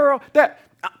 see, girl, but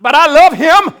I love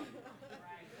him.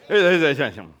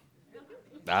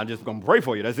 I'm just going to pray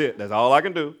for you. That's it. That's all I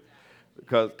can do.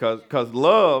 Because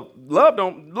love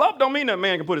don't mean that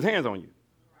man can put his hands on you.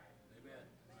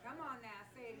 Come on now,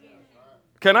 say it again.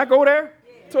 Can I go there?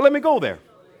 So let me go there.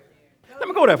 Let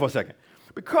me go there for a second.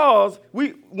 Because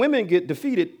women get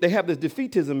defeated. They have this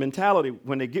defeatism mentality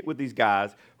when they get with these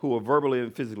guys who are verbally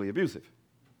and physically abusive.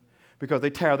 Because they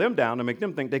tear them down to make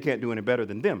them think they can't do any better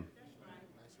than them.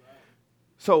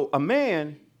 So a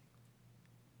man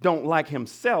don't like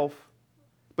himself,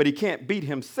 but he can't beat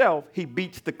himself. He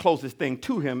beats the closest thing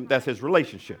to him. That's his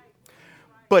relationship.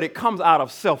 But it comes out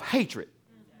of self-hatred.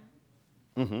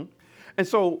 Mm-hmm. And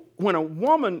so when a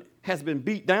woman has been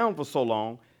beat down for so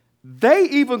long, they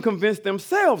even convince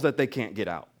themselves that they can't get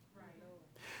out.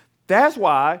 That's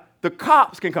why the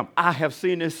cops can come. I have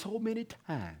seen this so many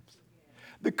times.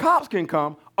 The cops can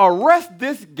come, arrest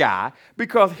this guy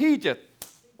because he just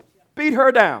beat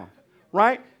her down,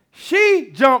 right? She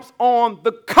jumps on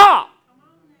the cop.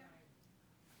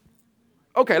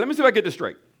 Okay, let me see if I get this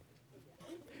straight.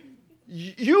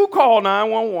 You call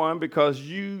 911 because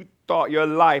you thought your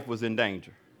life was in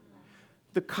danger.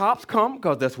 The cops come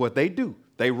because that's what they do.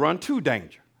 They run to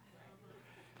danger.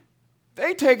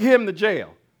 They take him to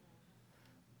jail.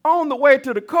 On the way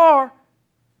to the car,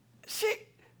 she's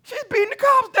beating the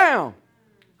cops down.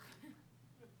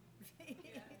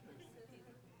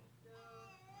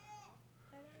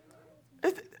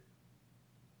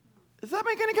 Does that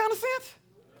make any kind of sense?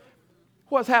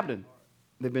 What's happening?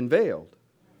 They've been veiled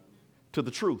to the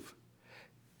truth.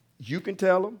 You can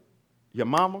tell them. Your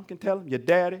mama can tell them. Your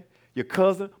daddy, your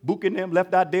cousin, Book and them,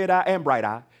 left eye, dead eye, and bright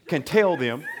eye, can tell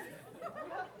them.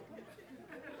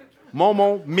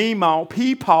 Momo, Meemaw,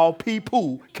 Peepaw,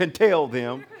 Peepoo can tell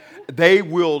them. They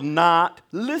will not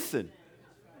listen.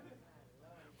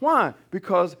 Why?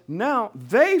 Because now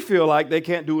they feel like they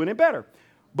can't do any better.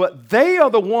 But they are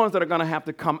the ones that are going to have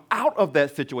to come out of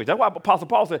that situation. That's why Apostle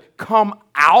Paul said, come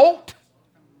out.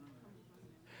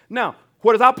 Now,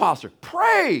 what is our posture?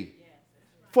 Pray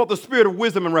for the spirit of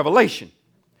wisdom and revelation,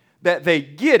 that they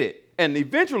get it, and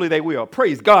eventually they will.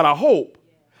 Praise God, I hope.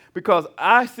 Because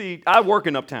I work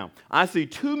in Uptown. I see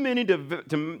too many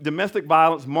domestic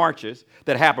violence marches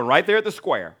that happen right there at the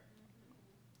square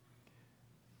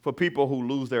for people who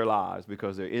lose their lives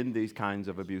because they're in these kinds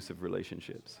of abusive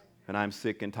relationships. And I'm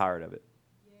sick and tired of it.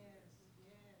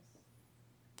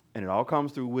 And it all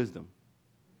comes through wisdom.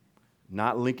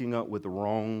 Not linking up with the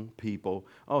wrong people.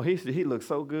 Oh, he looks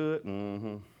so good.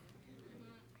 Mm-hmm.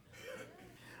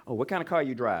 Oh, what kind of car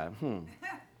you drive?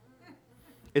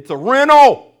 It's a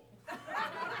rental.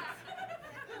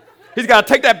 He's got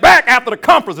to take that back after the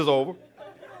conference is over.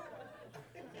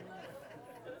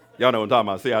 Y'all know what I'm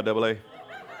talking about, CIAA.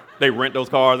 They rent those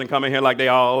cars and come in here like they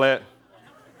all that.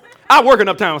 I work in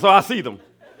Uptown, so I see them.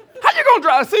 How you gonna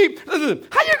drive? See, listen,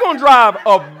 how you gonna drive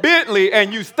a Bentley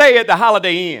and you stay at the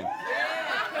Holiday Inn?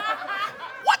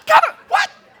 What?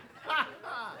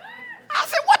 I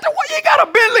said, what? You got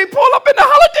a Bentley pull up in the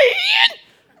Holiday Inn?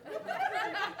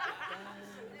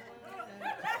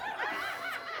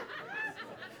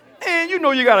 And you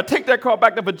know you got to take that car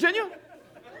back to Virginia?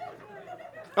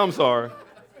 I'm sorry.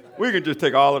 We can just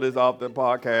take all of this off the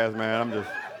podcast, man.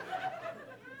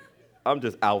 I'm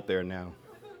just out there now.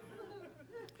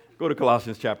 Go to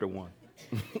Colossians chapter 1.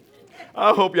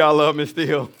 I hope y'all love me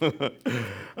still.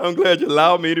 I'm glad you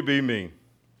allowed me to be me.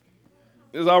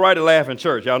 It's all right to laugh in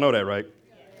church. Y'all know that, right?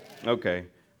 Okay.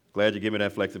 Glad you give me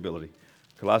that flexibility.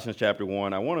 Colossians chapter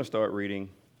 1. I want to start reading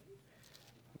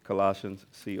Colossians,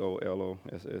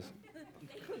 Coloss.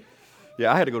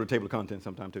 Yeah, I had to go to table of contents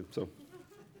sometime too.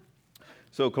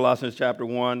 So Colossians chapter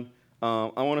 1.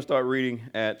 I want to start reading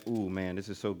at, this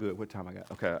is so good. What time I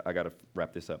got? Okay, I got to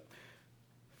wrap this up.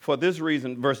 For this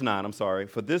reason, verse 9, I'm sorry.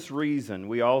 For this reason,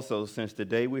 we also, since the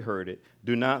day we heard it,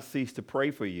 do not cease to pray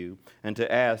for you and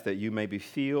to ask that you may be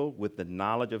filled with the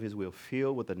knowledge of his will.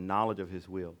 Filled with the knowledge of his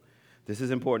will. This is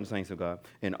important, saints of God,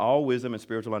 in all wisdom and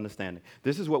spiritual understanding.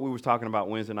 This is what we was talking about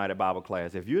Wednesday night at Bible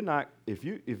class. If you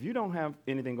don't have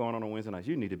anything going on Wednesday nights,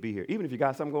 you need to be here. Even if you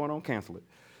got something going on, cancel it.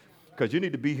 Because you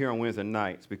need to be here on Wednesday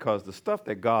nights because the stuff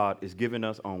that God is giving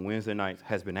us on Wednesday nights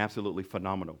has been absolutely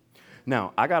phenomenal.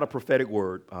 Now, I got a prophetic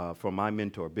word from my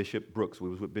mentor, Bishop Brooks. We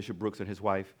was with Bishop Brooks and his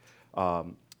wife at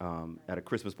a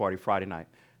Christmas party Friday night.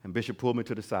 And Bishop pulled me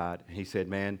to the side, and he said,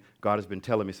 man, God has been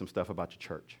telling me some stuff about your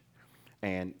church.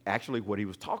 And actually what he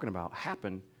was talking about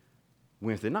happened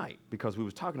Wednesday night because we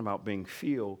was talking about being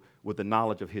filled with the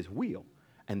knowledge of his will.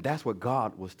 And that's what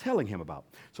God was telling him about.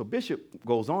 So Bishop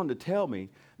goes on to tell me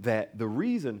that the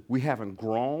reason we haven't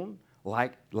grown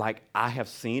like I have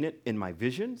seen it in my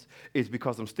visions is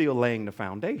because I'm still laying the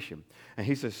foundation. And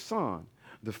he says, son,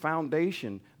 the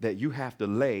foundation that you have to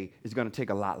lay is going to take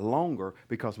a lot longer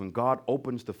because when God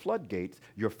opens the floodgates,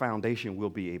 your foundation will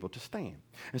be able to stand.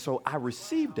 And so I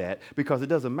received that because it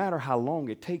doesn't matter how long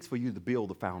it takes for you to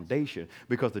build the foundation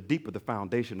because the deeper the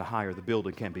foundation, the higher the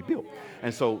building can be built.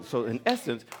 And so in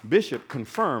essence, Bishop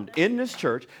confirmed in this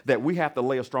church that we have to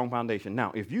lay a strong foundation.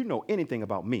 Now, if you know anything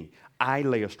about me, I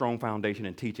lay a strong foundation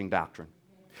in teaching doctrine.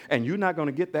 And you're not going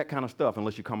to get that kind of stuff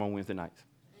unless you come on Wednesday nights.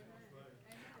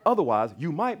 Otherwise,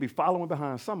 you might be following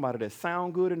behind somebody that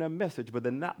sound good in their message, but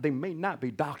they may not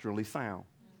be doctrinally sound.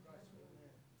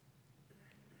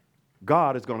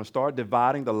 God is going to start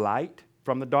dividing the light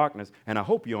from the darkness, and I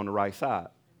hope you're on the right side.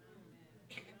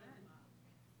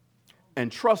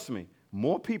 And trust me,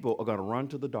 more people are going to run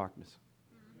to the darkness.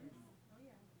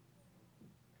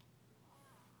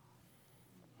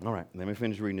 All right, let me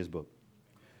finish reading this book.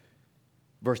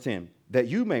 Verse 10, that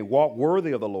you may walk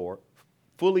worthy of the Lord,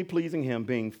 fully pleasing him,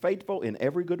 being faithful in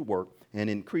every good work, and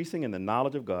increasing in the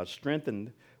knowledge of God,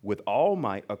 strengthened with all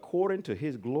might according to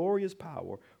his glorious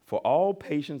power, for all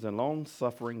patience and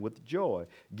long-suffering with joy,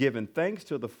 giving thanks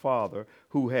to the Father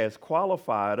who has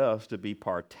qualified us to be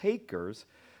partakers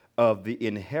of the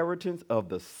inheritance of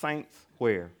the saints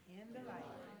where? In the light.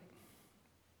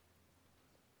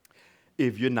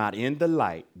 If you're not in the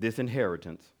light, this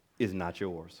inheritance is not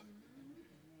yours.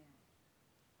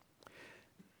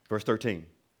 Verse 13,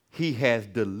 he has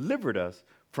delivered us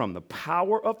from the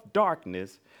power of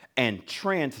darkness and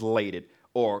translated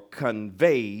or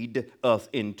conveyed us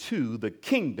into the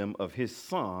kingdom of his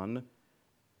Son,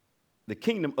 the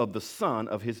kingdom of the Son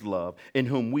of his love, in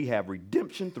whom we have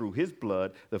redemption through his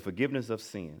blood, the forgiveness of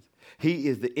sins. He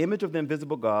is the image of the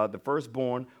invisible God, the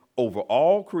firstborn over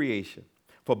all creation.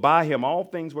 For by him all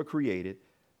things were created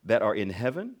that are in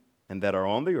heaven and that are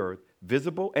on the earth,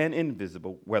 visible and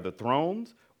invisible, whether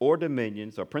thrones or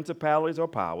dominions or principalities or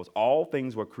powers, all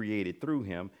things were created through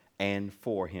him and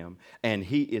for him. And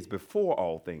he is before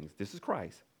all things. This is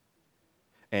Christ.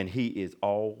 And he is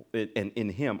all, and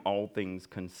in him all things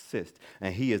consist.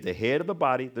 And he is the head of the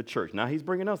body, the church. Now he's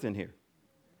bringing us in here.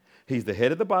 He's the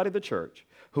head of the body, the church,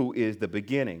 who is the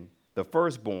beginning, the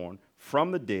firstborn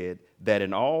from the dead, that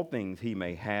in all things he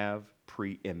may have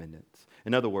preeminence.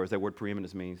 In other words, that word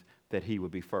preeminence means that he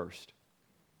would be first.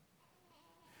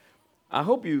 I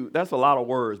hope that's a lot of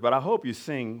words, but I hope you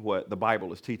sing what the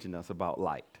Bible is teaching us about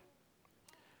light.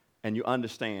 And you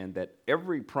understand that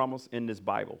every promise in this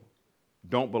Bible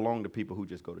don't belong to people who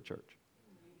just go to church.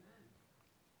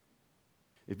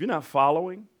 If you're not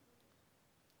following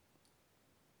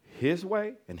his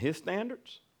way and his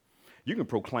standards, you can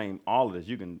proclaim all of this.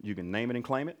 You can name it and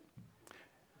claim it.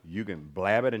 You can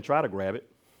blab it and try to grab it.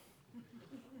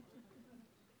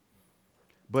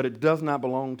 But it does not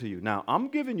belong to you. Now, I'm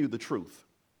giving you the truth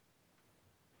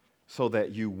so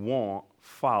that you won't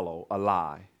follow a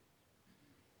lie.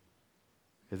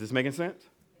 Is this making sense?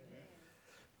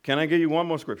 Can I give you one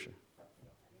more scripture?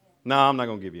 No, I'm not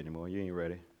going to give you any more. You ain't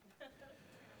ready.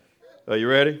 Are you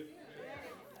ready?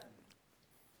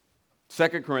 2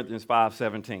 Corinthians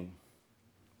 5:17.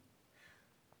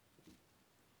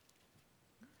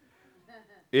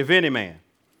 If any man,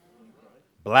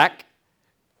 black,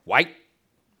 white,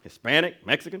 Hispanic,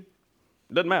 Mexican,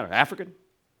 it doesn't matter, African.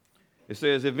 It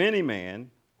says, if any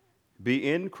man be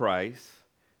in Christ,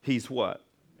 he's what?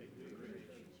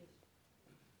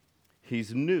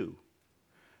 He's new.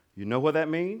 You know what that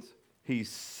means? He's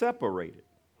separated.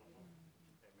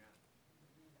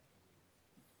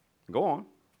 Go on.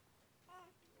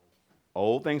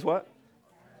 Old things what?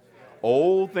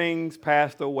 Old things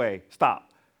passed away.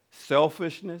 Stop.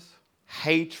 Selfishness,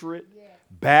 hatred,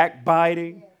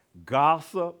 backbiting,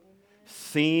 gossip,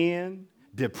 sin,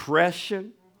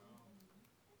 depression.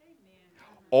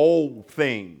 Old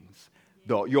things.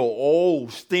 Your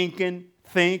old stinking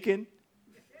thinking.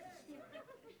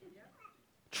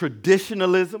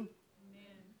 Traditionalism.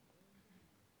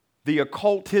 The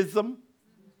occultism.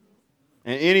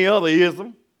 And any other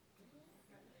ism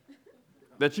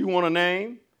that you want to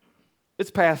name,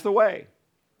 it's passed away.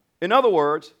 In other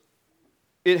words,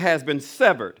 it has been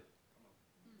severed,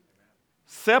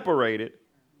 separated,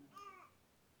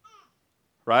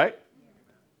 right?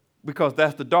 Because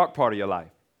that's the dark part of your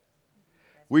life.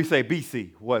 We say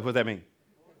BC. What does that mean?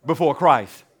 Before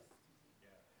Christ.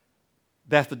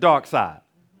 That's the dark side.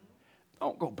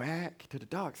 Don't go back to the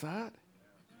dark side.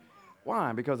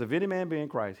 Why? Because if any man be in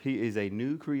Christ, he is a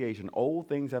new creation. Old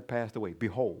things have passed away.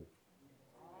 Behold,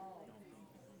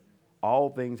 all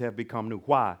things have become new.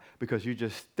 Why? Because you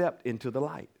just stepped into the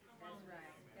light. That's right.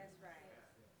 That's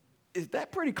right. Is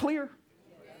that pretty clear?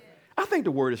 I think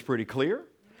the word is pretty clear.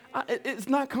 It's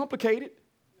not complicated.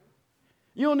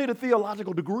 You don't need a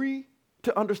theological degree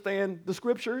to understand the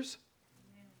scriptures.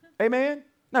 Amen?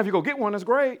 Now, if you go get one, that's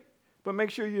great. But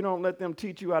make sure you don't let them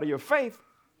teach you out of your faith.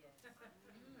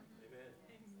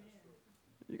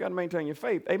 You got to maintain your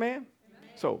faith. Amen?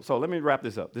 So let me wrap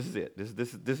this up. This is it.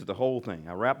 This is the whole thing.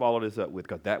 I wrap all of this up with,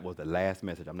 because that was the last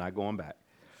message. I'm not going back.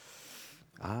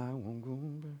 I won't go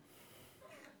back.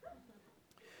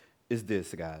 Is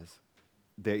this, guys.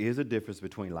 There is a difference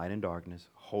between light and darkness,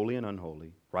 holy and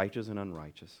unholy, righteous and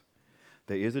unrighteous.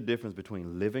 There is a difference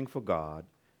between living for God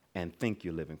and think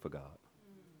you're living for God.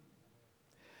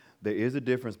 There is a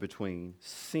difference between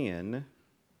sin,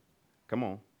 come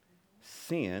on,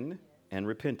 sin and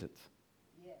repentance.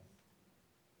 Yes.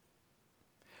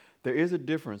 There is a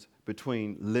difference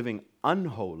between living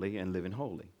unholy and living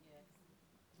holy. Yes.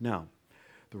 Now,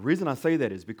 the reason I say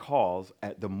that is because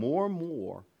the more and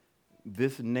more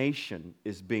this nation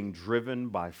is being driven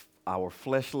by our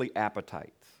fleshly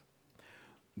appetites,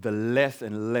 the less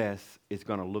and less it's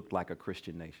going to look like a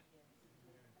Christian nation.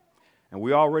 And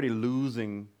we're already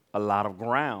losing a lot of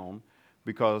ground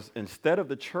because instead of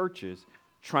the churches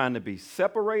trying to be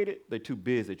separated, they're too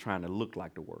busy trying to look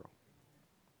like the world.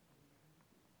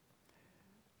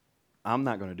 I'm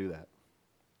not going to do that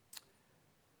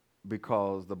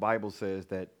because the Bible says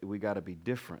that we got to be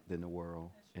different than the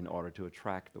world in order to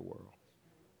attract the world.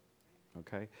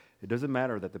 Okay? It doesn't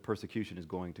matter that the persecution is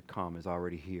going to come, it's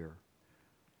already here.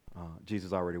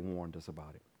 Jesus already warned us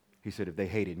about it. He said, if they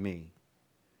hated me,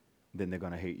 then they're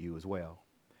going to hate you as well.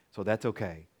 So that's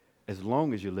okay, as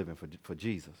long as you're living for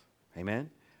Jesus. Amen?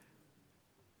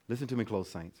 Listen to me close,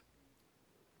 saints.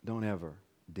 Don't ever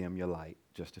dim your light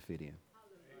just to fit in. Amen.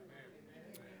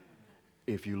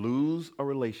 If you lose a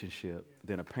relationship,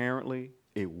 then apparently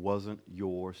it wasn't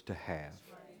yours to have.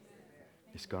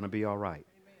 It's going to be all right.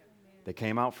 They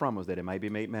came out from us that it might be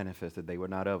made manifest that they were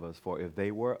not of us. For if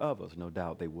they were of us, no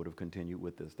doubt they would have continued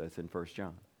with us. That's in 1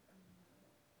 John.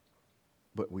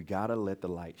 But we got to let the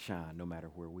light shine no matter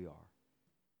where we are.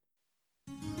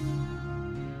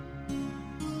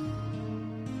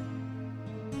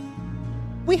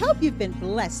 We hope you've been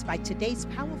blessed by today's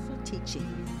powerful teaching.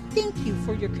 Thank you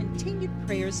for your continued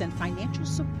prayers and financial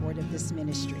support of this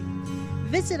ministry.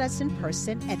 Visit us in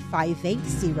person at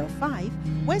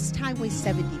 5805 West Highway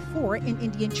 74 in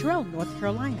Indian Trail, North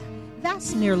Carolina.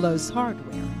 That's near Lowe's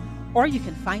Hardware. Or you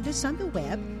can find us on the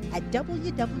web at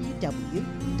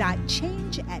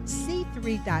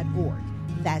www.changeatc3.org.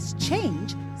 That's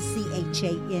change,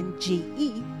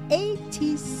 CHANGEATC,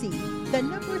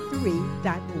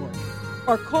 3.org.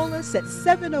 Or call us at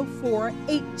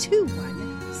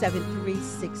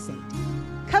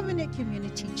 704-821-7368. Covenant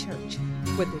Community Church,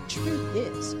 where the truth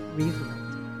is revealed.